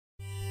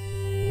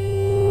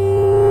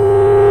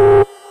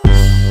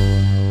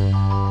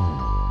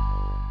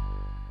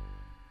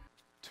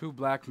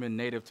black men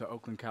native to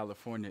Oakland,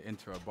 California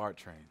enter a BART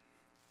train.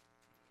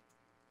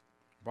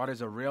 BART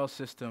is a rail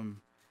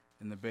system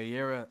in the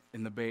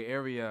Bay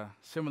Area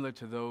similar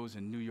to those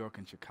in New York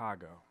and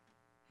Chicago.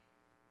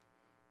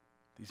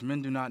 These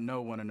men do not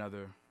know one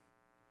another.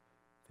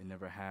 They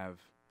never have,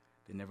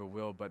 they never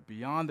will, but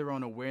beyond their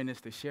own awareness,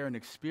 they share an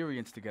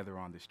experience together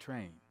on this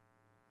train.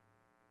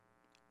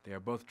 They are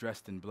both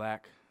dressed in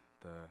black.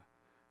 The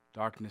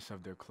darkness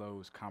of their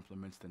clothes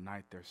complements the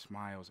night. Their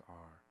smiles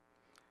are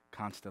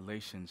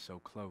constellations so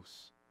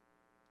close,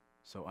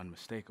 so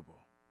unmistakable.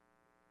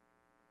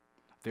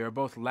 They are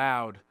both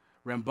loud,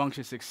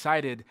 rambunctious,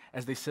 excited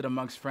as they sit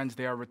amongst friends.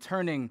 They are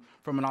returning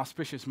from an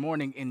auspicious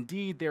morning.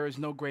 Indeed, there is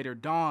no greater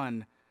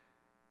dawn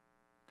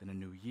than a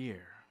new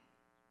year.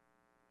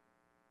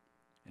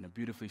 In a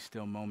beautifully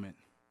still moment,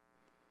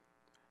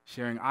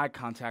 sharing eye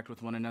contact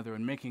with one another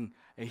and making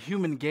a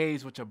human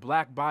gaze which a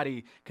black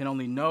body can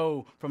only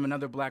know from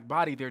another black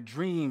body, their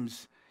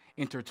dreams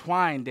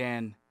intertwined,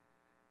 and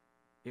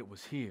it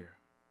was here.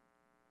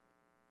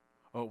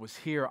 Oh, it was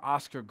here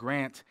Oscar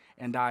Grant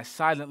and I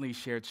silently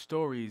shared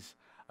stories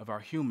of our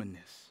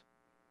humanness.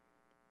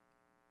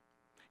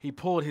 He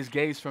pulled his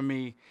gaze from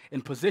me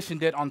and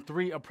positioned it on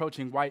 3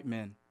 approaching white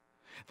men.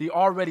 The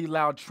already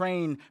loud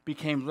train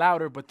became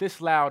louder, but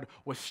this loud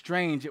was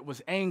strange. It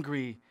was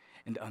angry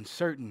and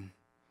uncertain.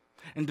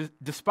 And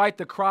despite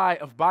the cry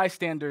of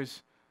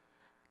bystanders,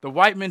 the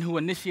white men who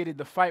initiated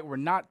the fight were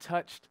not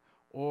touched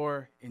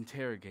or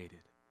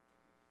interrogated.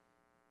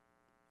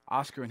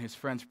 Oscar and his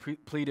friends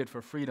pleaded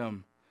for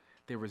freedom.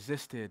 They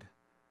resisted,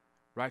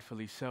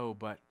 rightfully so,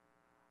 but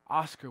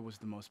Oscar was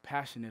the most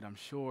passionate. I'm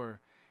sure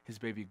his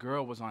baby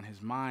girl was on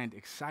his mind,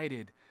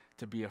 excited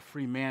to be a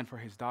free man for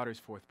his daughter's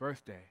 4th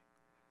birthday.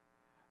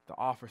 The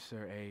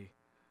officer, a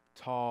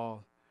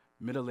tall,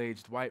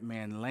 middle-aged white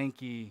man,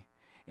 lanky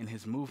in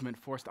his movement,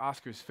 forced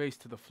Oscar's face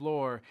to the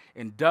floor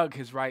and dug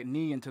his right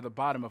knee into the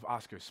bottom of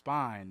Oscar's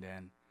spine,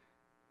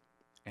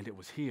 and it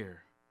was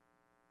here.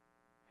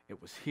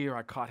 It was here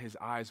I caught his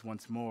eyes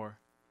once more.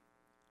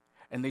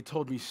 And they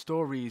told me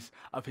stories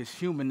of his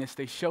humanness.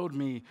 They showed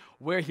me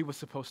where he was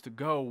supposed to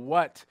go,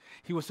 what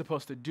he was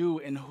supposed to do,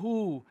 and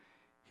who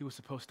he was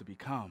supposed to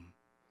become.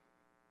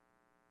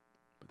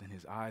 But then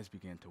his eyes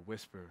began to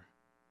whisper.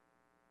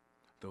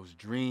 Those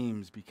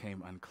dreams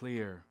became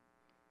unclear,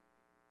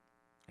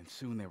 and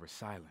soon they were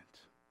silent.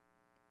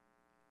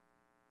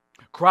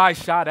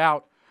 Cries shot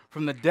out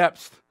from the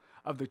depths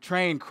of the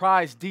train,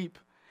 cries deep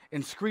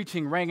and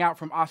screeching rang out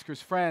from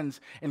Oscar's friends,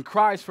 and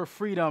cries for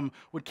freedom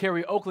would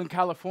carry Oakland,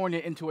 California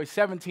into a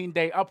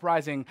 17-day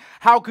uprising.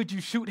 How could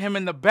you shoot him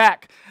in the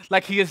back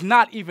like he is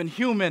not even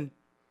human?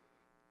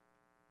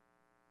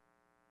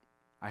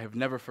 I have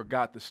never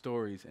forgot the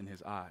stories in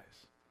his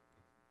eyes.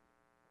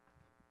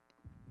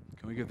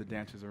 Can we give the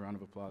dancers a round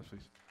of applause,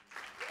 please?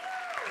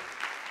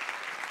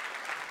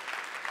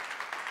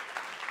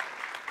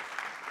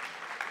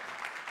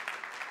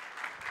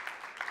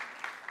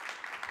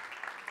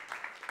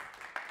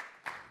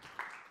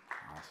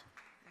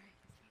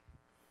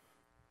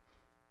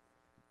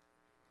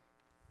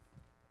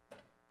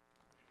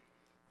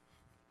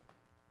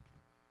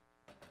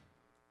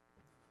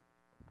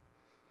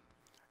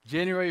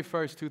 January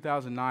 1st,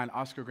 2009,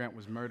 Oscar Grant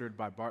was murdered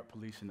by BART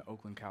police in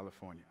Oakland,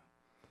 California.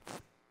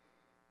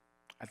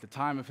 At the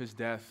time of his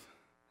death,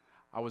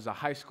 I was a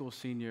high school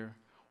senior,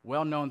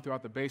 well known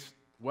throughout the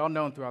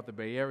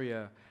Bay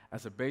Area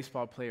as a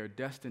baseball player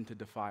destined to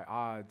defy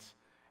odds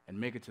and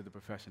make it to the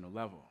professional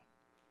level.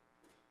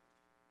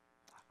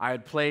 I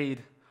had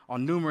played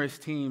on numerous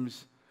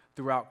teams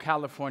throughout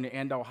California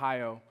and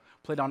Ohio,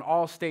 played on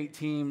all state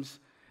teams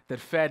that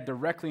fed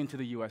directly into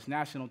the U.S.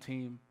 national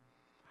team.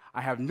 I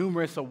have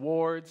numerous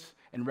awards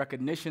and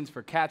recognitions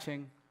for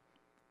catching.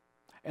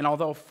 And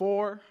although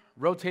 4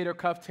 rotator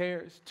cuff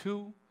tears,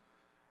 2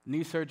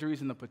 knee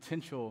surgeries, and the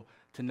potential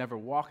to never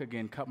walk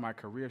again cut my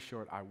career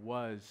short, I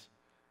was,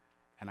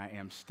 and I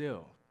am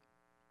still,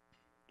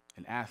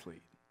 an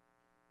athlete.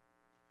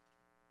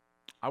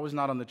 I was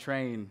not on the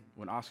train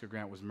when Oscar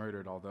Grant was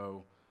murdered,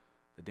 although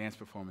the dance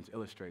performance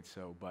illustrates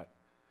so, but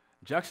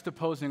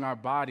juxtaposing our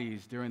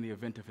bodies during the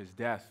event of his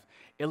death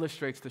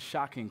illustrates the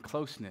shocking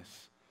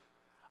closeness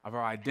of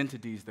our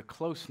identities, the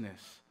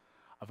closeness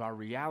of our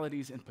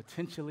realities, and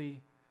potentially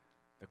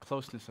the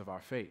closeness of our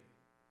fate.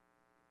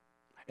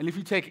 And if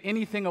you take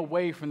anything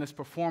away from this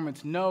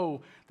performance,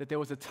 know that there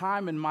was a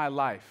time in my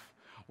life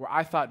where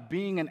I thought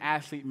being an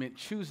athlete meant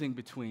choosing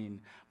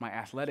between my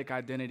athletic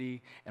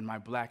identity and my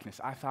blackness.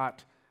 I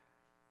thought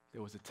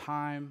there was a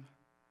time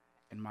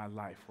in my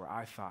life where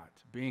I thought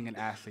being an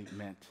athlete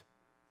meant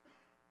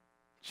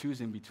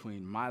choosing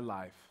between my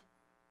life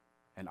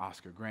and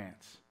Oscar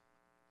Grant's.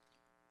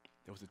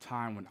 There was a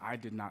time when I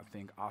did not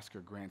think Oscar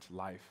Grant's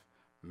life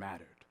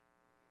mattered.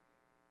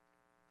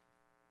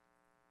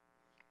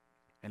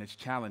 And it's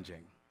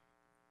challenging.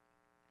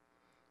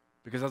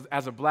 Because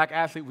as a black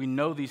athlete, we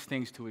know these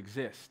things to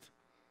exist.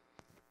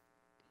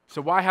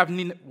 So why have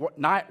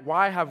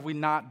we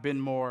not been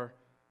more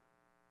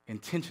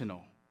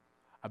intentional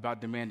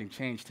about demanding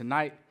change?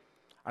 Tonight,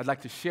 I'd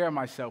like to share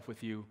myself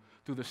with you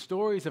through through the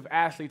stories of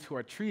athletes who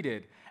are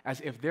treated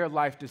as if their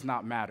life does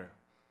not matter.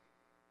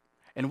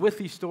 And with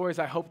these stories,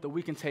 I hope that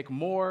we can take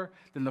more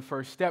than the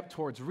first step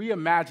towards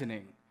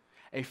reimagining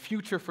a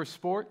future for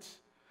sports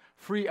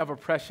free of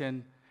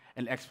oppression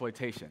and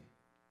exploitation.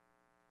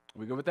 Are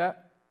we good with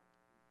that?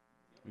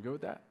 We good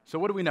with that? So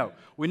what do we know?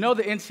 We know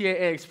the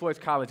NCAA exploits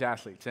college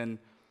athletes, and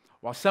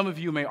while some of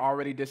you may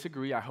already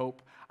disagree, I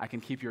hope I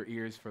can keep your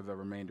ears for the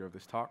remainder of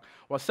this talk.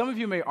 While some of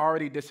you may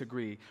already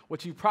disagree,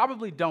 what you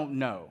probably don't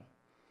know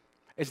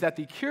is that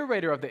the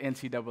curator of the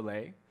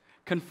NCAA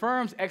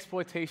confirms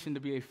exploitation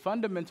to be a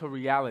fundamental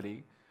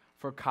reality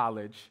for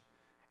college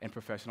and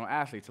professional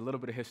athletes. A little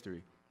bit of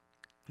history.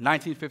 In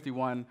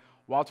 1951,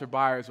 Walter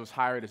Byers was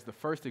hired as the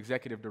first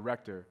executive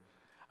director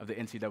of the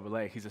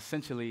NCAA. He's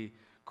essentially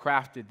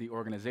crafted the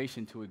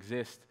organization to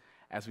exist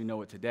as we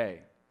know it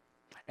today.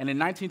 And in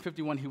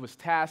 1951, he was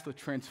tasked with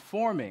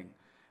transforming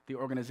the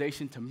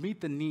organization to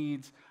meet the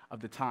needs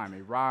of the time,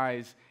 a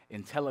rise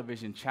in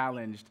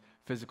television-challenged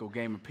physical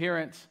game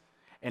appearance,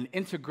 and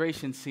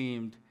integration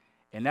seemed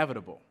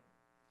inevitable.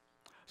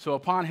 So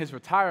upon his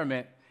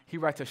retirement, he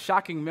writes a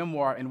shocking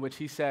memoir in which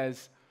he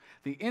says,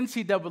 "The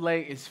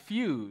NCAA is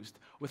fused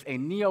with a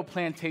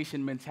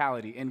neo-plantation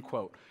mentality," end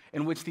quote,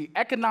 in which the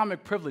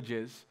economic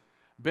privileges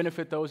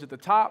benefit those at the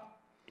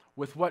top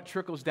with what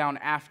trickles down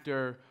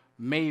after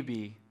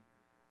maybe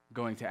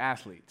going to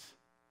athletes.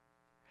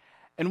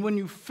 And when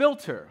you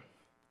filter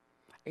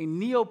a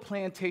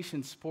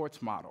neo-plantation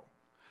sports model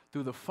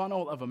through the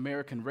funnel of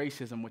American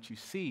racism, what you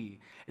see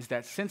is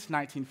that since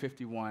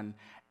 1951,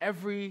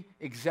 every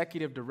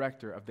executive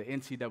director of the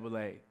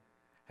NCAA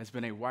has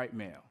been a white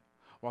male,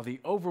 while the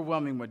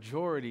overwhelming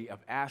majority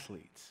of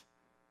athletes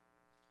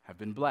have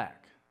been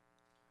black.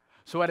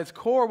 So at its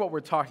core, what we're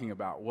talking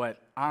about,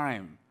 what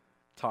I'm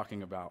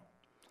talking about,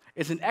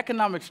 is an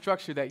economic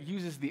structure that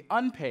uses the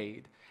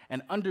unpaid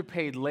and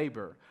underpaid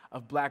labor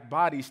of black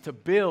bodies to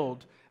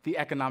build the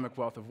economic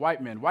wealth of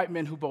white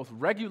men who both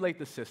regulate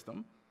the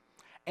system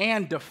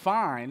and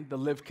define the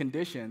lived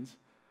conditions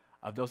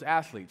of those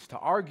athletes. To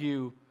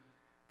argue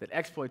that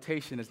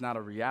exploitation is not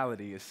a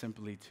reality is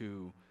simply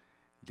to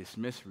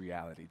dismiss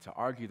reality. To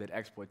argue that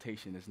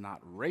exploitation is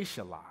not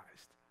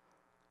racialized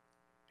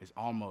is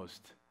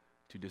almost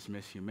to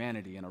dismiss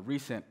humanity. In a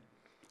recent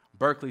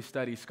Berkeley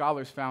study,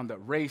 scholars found that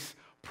race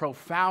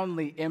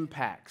profoundly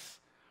impacts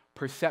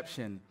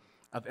perception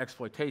of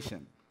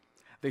exploitation.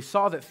 They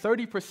saw that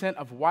 30%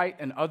 of white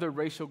and other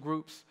racial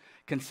groups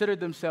considered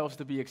themselves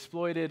to be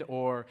exploited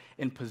or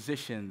in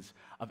positions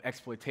of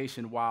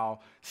exploitation,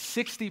 while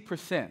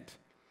 60%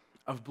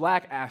 of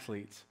black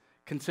athletes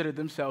considered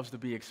themselves to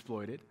be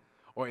exploited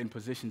or in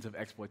positions of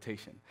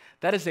exploitation.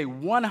 That is a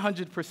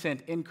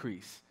 100%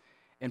 increase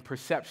in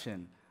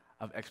perception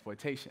of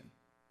exploitation.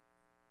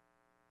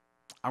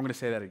 I'm going to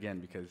say that again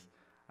because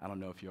I don't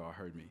know if you all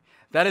heard me.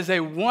 That is a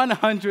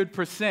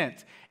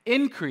 100%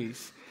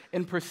 increase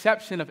in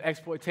perception of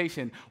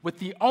exploitation, with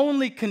the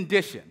only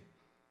condition,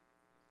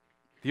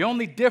 the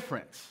only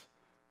difference,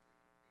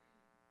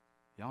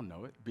 y'all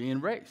know it,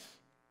 being race.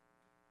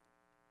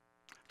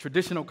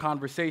 Traditional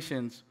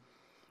conversations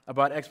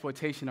about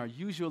exploitation are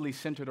usually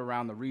centered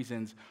around the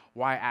reasons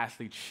why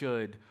athletes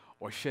should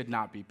or should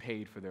not be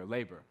paid for their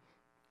labor.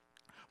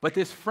 But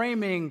this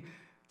framing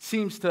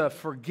seems to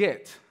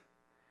forget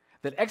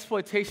that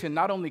exploitation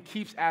not only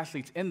keeps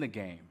athletes in the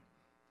game,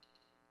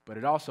 but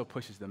it also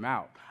pushes them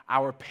out.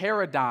 Our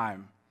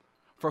paradigm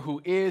for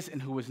who is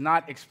and who is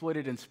not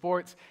exploited in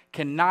sports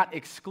cannot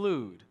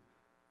exclude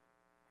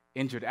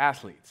injured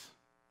athletes.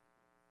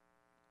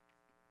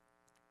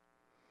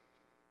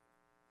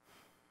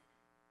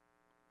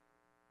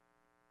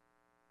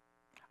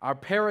 Our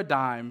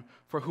paradigm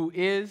for who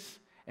is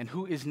and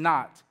who is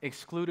not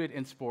excluded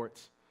in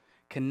sports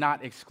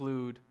cannot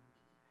exclude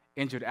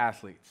injured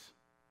athletes.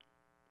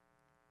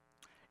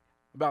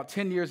 About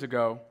 10 years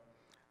ago,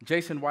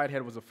 Jason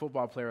Whitehead was a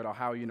football player at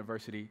Ohio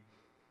University,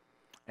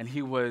 and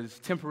he was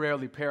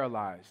temporarily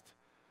paralyzed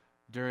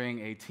during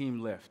a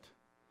team lift.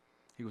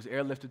 He was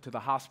airlifted to the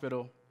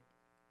hospital,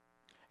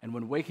 and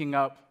when waking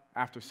up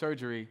after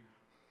surgery,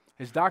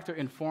 his doctor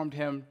informed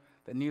him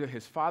that neither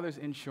his father's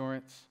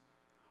insurance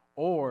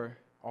or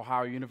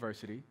Ohio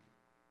University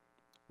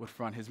would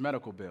front his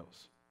medical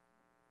bills.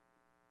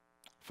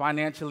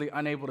 Financially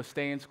unable to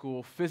stay in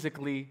school,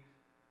 physically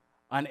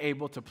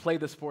unable to play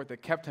the sport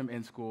that kept him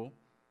in school,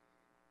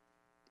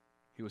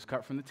 he was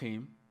cut from the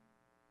team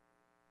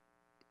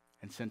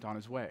and sent on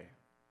his way.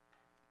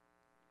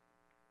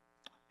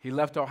 He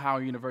left Ohio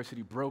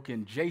University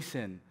broken.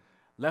 Jason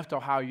left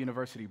Ohio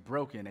University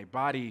broken, a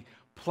body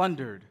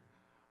plundered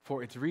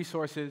for its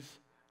resources,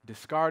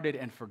 discarded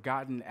and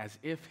forgotten as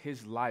if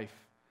his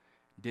life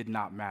did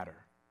not matter.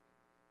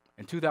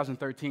 In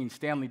 2013,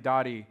 Stanley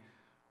Doughty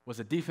was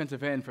a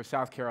defensive end for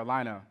South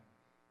Carolina.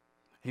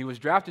 He was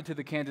drafted to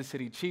the Kansas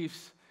City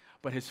Chiefs,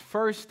 but his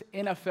first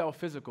NFL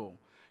physical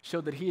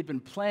showed that he had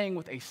been playing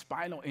with a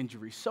spinal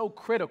injury so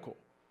critical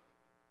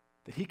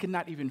that he could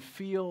not even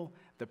feel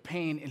the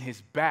pain in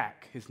his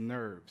back. His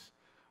nerves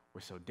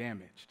were so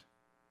damaged.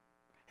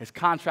 His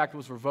contract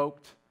was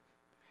revoked.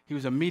 He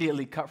was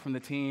immediately cut from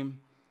the team,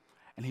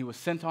 and he was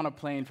sent on a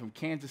plane from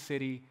Kansas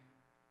City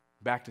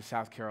back to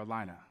South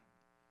Carolina.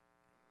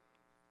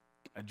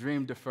 A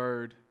dream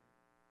deferred,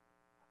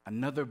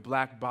 another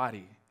black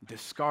body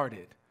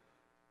discarded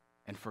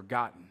and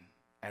forgotten,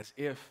 as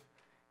if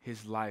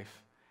his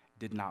life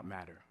did not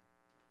matter.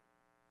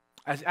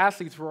 As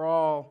athletes, we're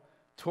all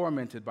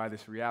tormented by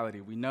this reality.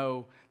 We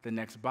know the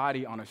next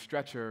body on a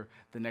stretcher,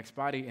 the next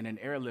body in an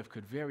airlift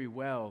could very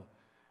well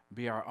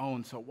be our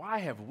own. So why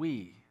have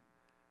we,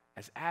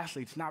 as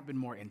athletes, not been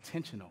more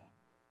intentional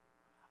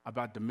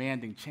about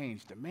demanding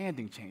change?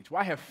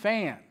 Why have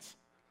fans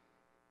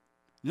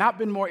not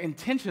been more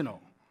intentional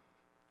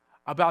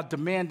about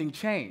demanding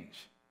change?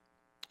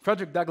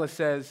 Frederick Douglass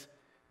says,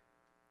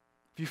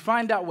 if you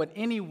find out what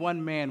any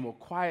one man will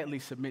quietly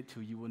submit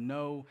to, you will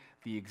know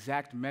the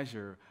exact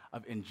measure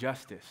of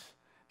injustice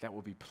that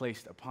will be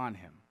placed upon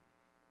him.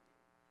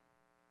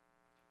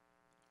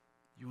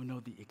 You will know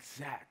the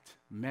exact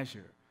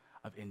measure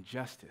of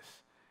injustice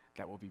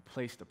that will be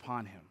placed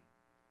upon him.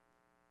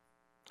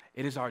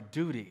 It is our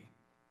duty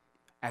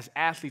as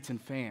athletes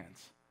and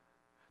fans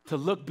to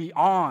look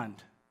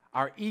beyond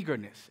our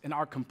eagerness and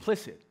our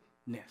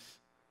complicitness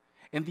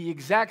in the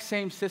exact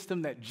same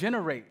system that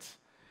generates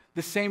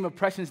the same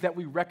oppressions that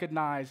we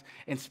recognize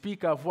and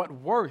speak of. What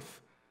worth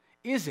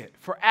is it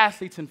for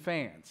athletes and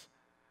fans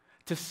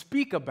to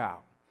speak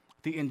about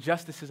the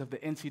injustices of the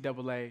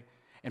NCAA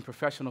and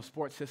professional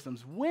sports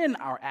systems when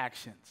our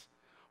actions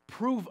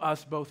prove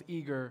us both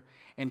eager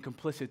and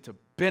complicit to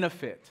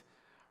benefit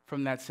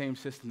from that same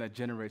system that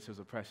generates those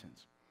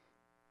oppressions?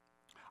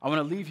 I want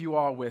to leave you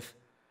all with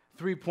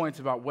 3 points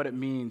about what it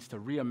means to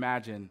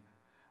reimagine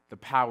the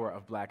power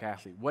of black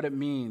athlete, what it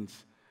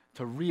means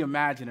to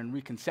reimagine and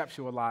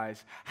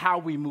reconceptualize how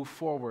we move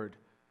forward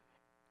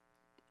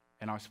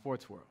in our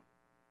sports world.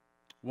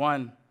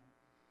 1,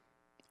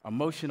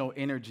 emotional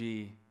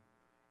energy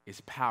is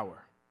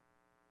power.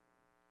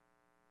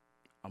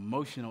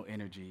 Emotional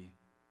energy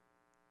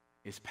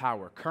is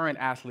power. Current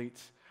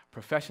athletes,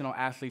 professional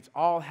athletes,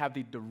 all have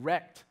the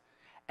direct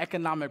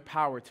economic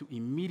power to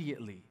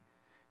immediately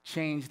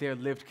change their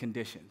lived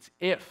conditions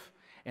if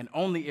and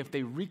only if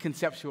they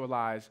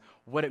reconceptualize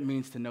what it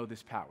means to know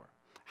this power.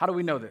 How do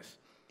we know this?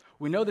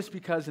 We know this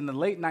because in the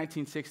late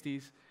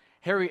 1960s,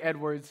 Harry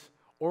Edwards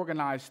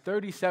organized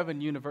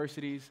 37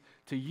 universities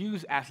to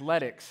use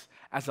athletics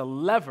as a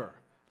lever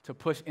to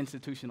push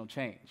institutional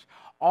change.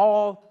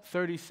 All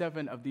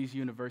 37 of these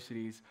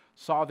universities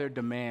saw their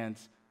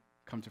demands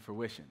come to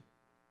fruition.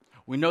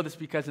 We know this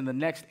because in the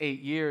next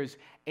 8 years,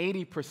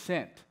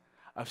 80%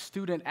 of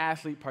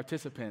student-athlete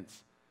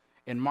participants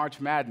in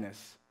March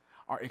Madness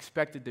are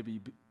expected to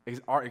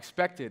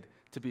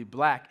be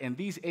black, and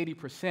these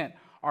 80%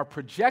 are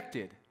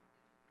projected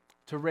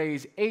to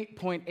raise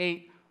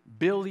 $8.8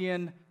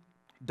 billion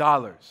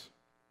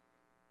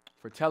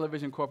for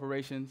television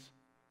corporations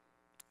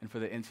and for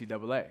the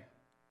NCAA.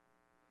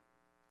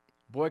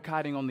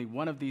 Boycotting only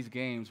one of these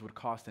games would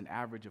cost an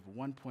average of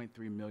 $1.3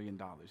 million.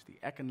 The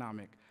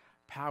economic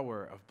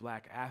power of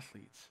black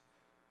athletes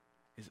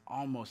is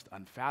almost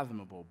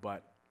unfathomable,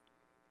 but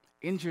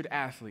injured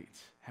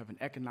athletes have an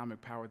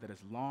economic power that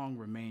has long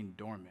remained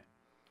dormant.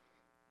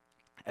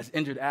 As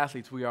injured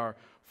athletes, we are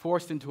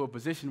forced into a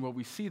position where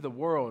we see the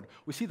world,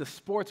 we see the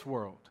sports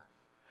world,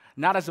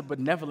 not as a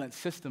benevolent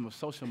system of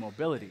social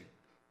mobility,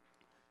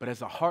 but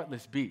as a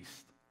heartless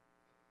beast.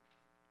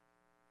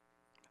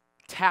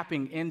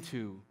 Tapping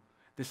into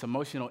this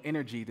emotional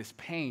energy, this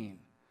pain,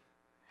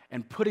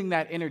 and putting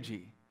that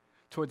energy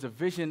towards a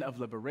vision of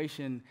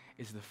liberation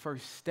is the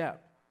first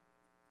step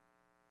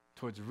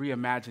towards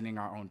reimagining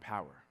our own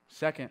power.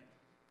 Second,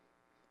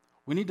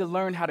 we need to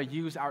learn how to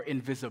use our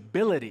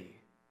invisibility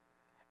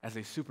as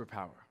a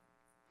superpower.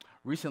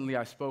 Recently,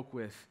 I spoke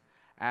with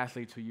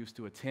athletes who used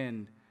to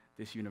attend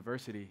this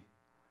university,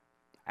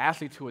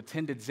 athletes who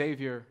attended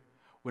Xavier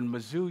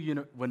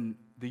when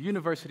the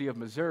University of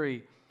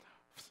Missouri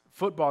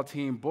football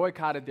team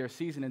boycotted their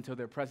season until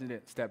their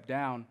president stepped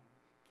down,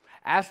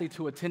 athletes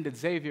who attended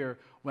Xavier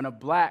when a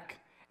black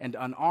and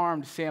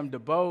unarmed Sam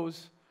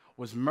DuBose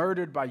was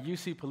murdered by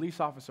UC police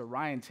officer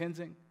Ryan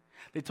Tenzing.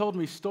 They told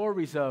me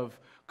stories of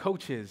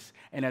coaches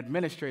and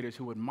administrators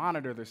who would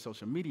monitor their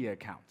social media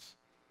accounts.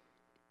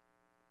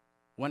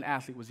 One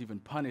athlete was even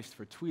punished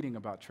for tweeting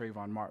about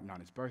Trayvon Martin on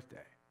his birthday.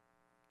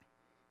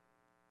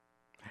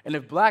 And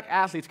if black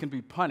athletes can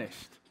be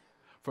punished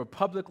for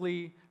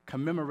publicly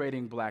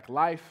commemorating black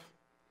life,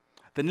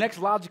 the next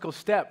logical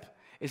step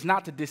is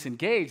not to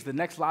disengage. The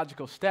next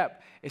logical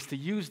step is to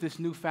use this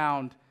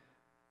newfound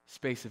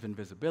space of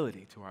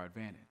invisibility to our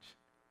advantage.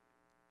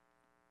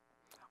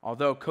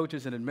 Although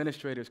coaches and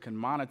administrators can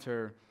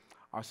monitor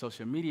our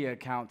social media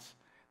accounts,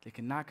 they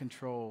cannot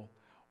control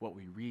what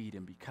we read.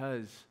 And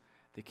because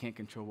they can't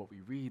control what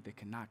we read, they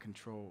cannot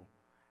control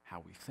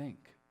how we think.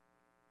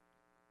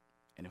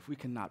 And if we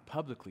cannot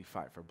publicly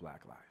fight for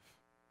black life,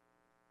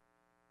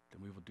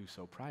 then we will do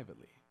so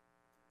privately.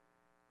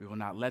 We will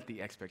not let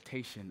the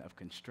expectation of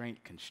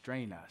constraint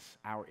constrain us.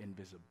 Our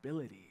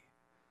invisibility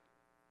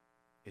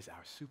is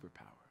our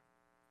superpower.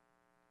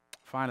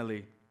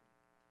 Finally,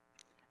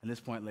 and this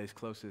point lays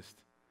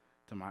closest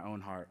to my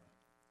own heart,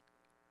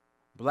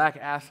 Black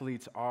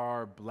athletes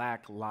are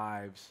Black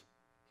lives,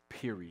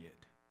 period.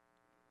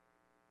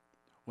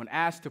 When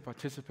asked to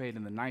participate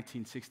in the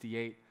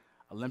 1968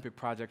 Olympic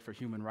Project for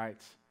Human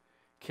Rights,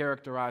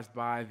 characterized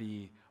by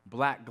the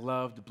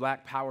black-gloved,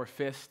 black power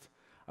fist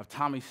of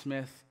Tommy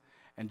Smith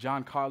and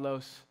John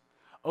Carlos,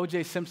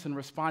 O.J. Simpson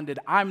responded,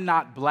 "I'm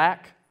not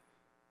Black,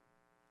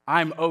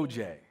 I'm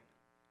O.J."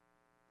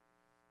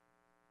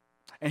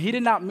 And he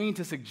did not mean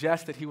to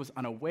suggest that he was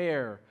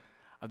unaware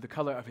of the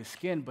color of his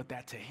skin, but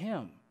that to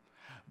him,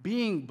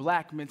 being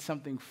Black meant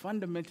something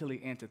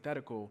fundamentally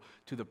antithetical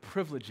to the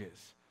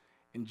privileges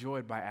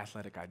enjoyed by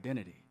athletic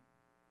identity.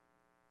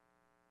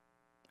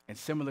 And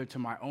similar to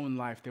my own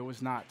life, there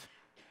was not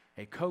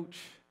a coach,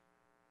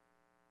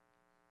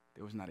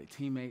 there was not a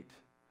teammate,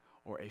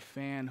 or a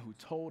fan who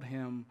told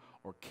him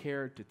or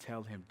cared to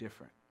tell him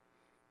different.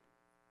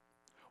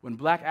 When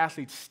Black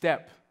athletes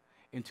step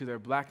into their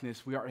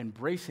Blackness, we are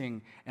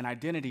embracing an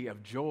identity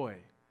of joy,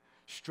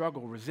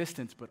 struggle,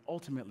 resistance, but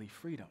ultimately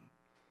freedom.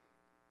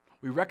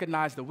 We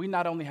recognize that we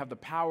not only have the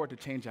power to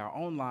change our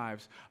own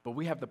lives, but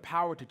we have the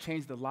power to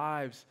change the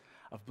lives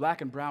of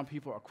Black and brown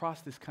people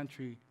across this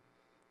country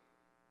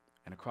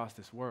and across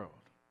this world.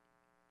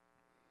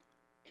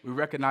 We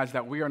recognize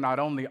that we are not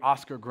only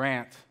Oscar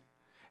Grant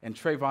and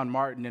Trayvon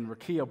Martin and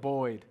Rakia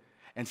Boyd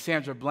and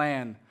Sandra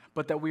Bland,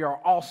 but that we are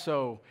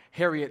also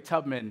Harriet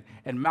Tubman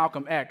and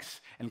Malcolm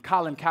X and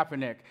Colin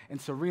Kaepernick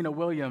and Serena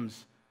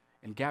Williams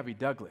and Gabby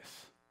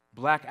Douglas.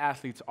 Black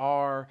athletes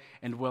are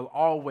and will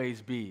always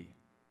be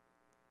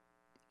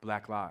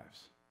Black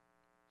lives.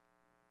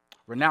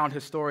 Renowned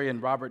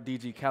historian Robert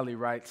D.G. Kelly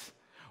writes,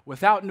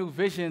 "Without new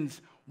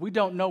visions, we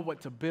don't know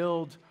what to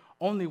build,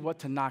 only what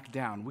to knock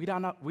down. We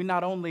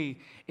not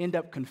only end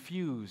up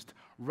confused,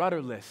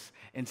 rudderless,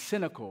 and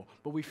cynical,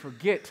 but we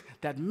forget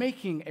that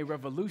making a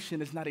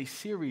revolution is not a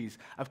series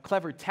of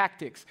clever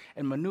tactics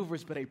and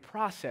maneuvers, but a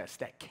process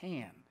that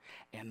can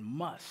and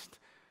must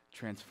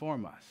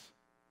transform us."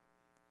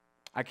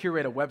 I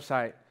curate a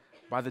website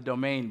by the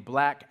domain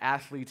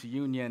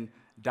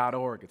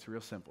blackathletesunion.org. It's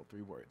real simple,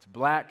 3 words,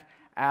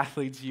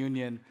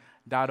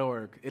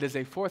 blackathletesunion.org. It is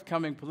a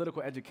forthcoming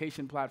political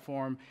education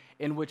platform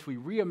in which we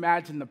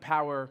reimagine the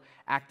power,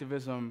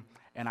 activism,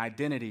 and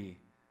identity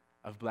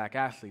of Black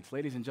athletes.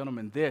 Ladies and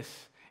gentlemen,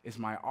 this is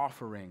my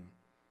offering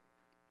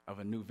of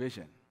a new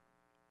vision.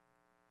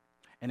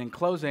 And in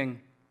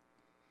closing,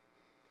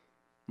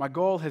 my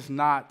goal has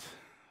not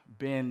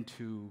been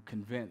to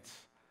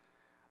convince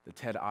the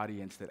TED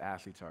audience that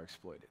athletes are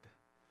exploited.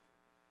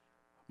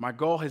 My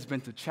goal has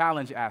been to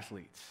challenge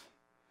athletes,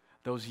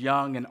 those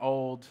young and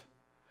old,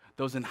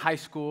 those in high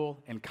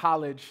school and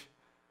college,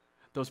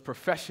 those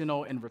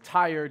professional and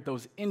retired,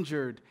 those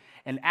injured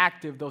and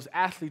active, those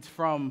athletes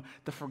from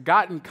the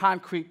forgotten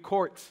concrete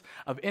courts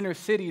of inner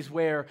cities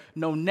where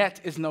no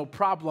net is no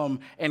problem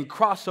and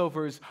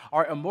crossovers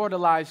are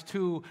immortalized,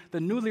 to the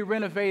newly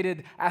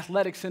renovated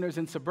athletic centers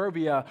in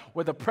suburbia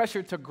where the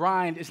pressure to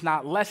grind is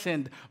not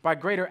lessened by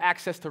greater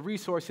access to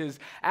resources.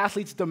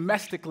 Athletes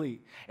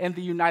domestically in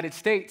the United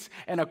States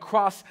and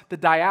across the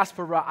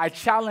diaspora, I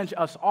challenge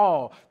us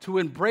all to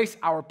embrace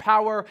our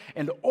power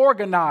and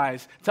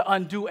organize to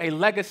undo a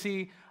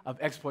legacy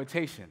of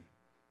exploitation.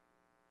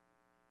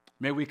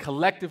 May we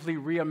collectively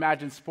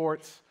reimagine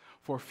sports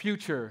for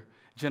future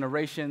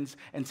generations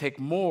and take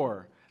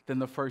more than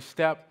the first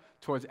step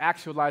towards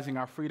actualizing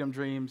our freedom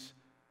dreams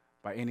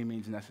by any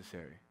means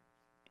necessary.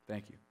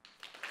 Thank you.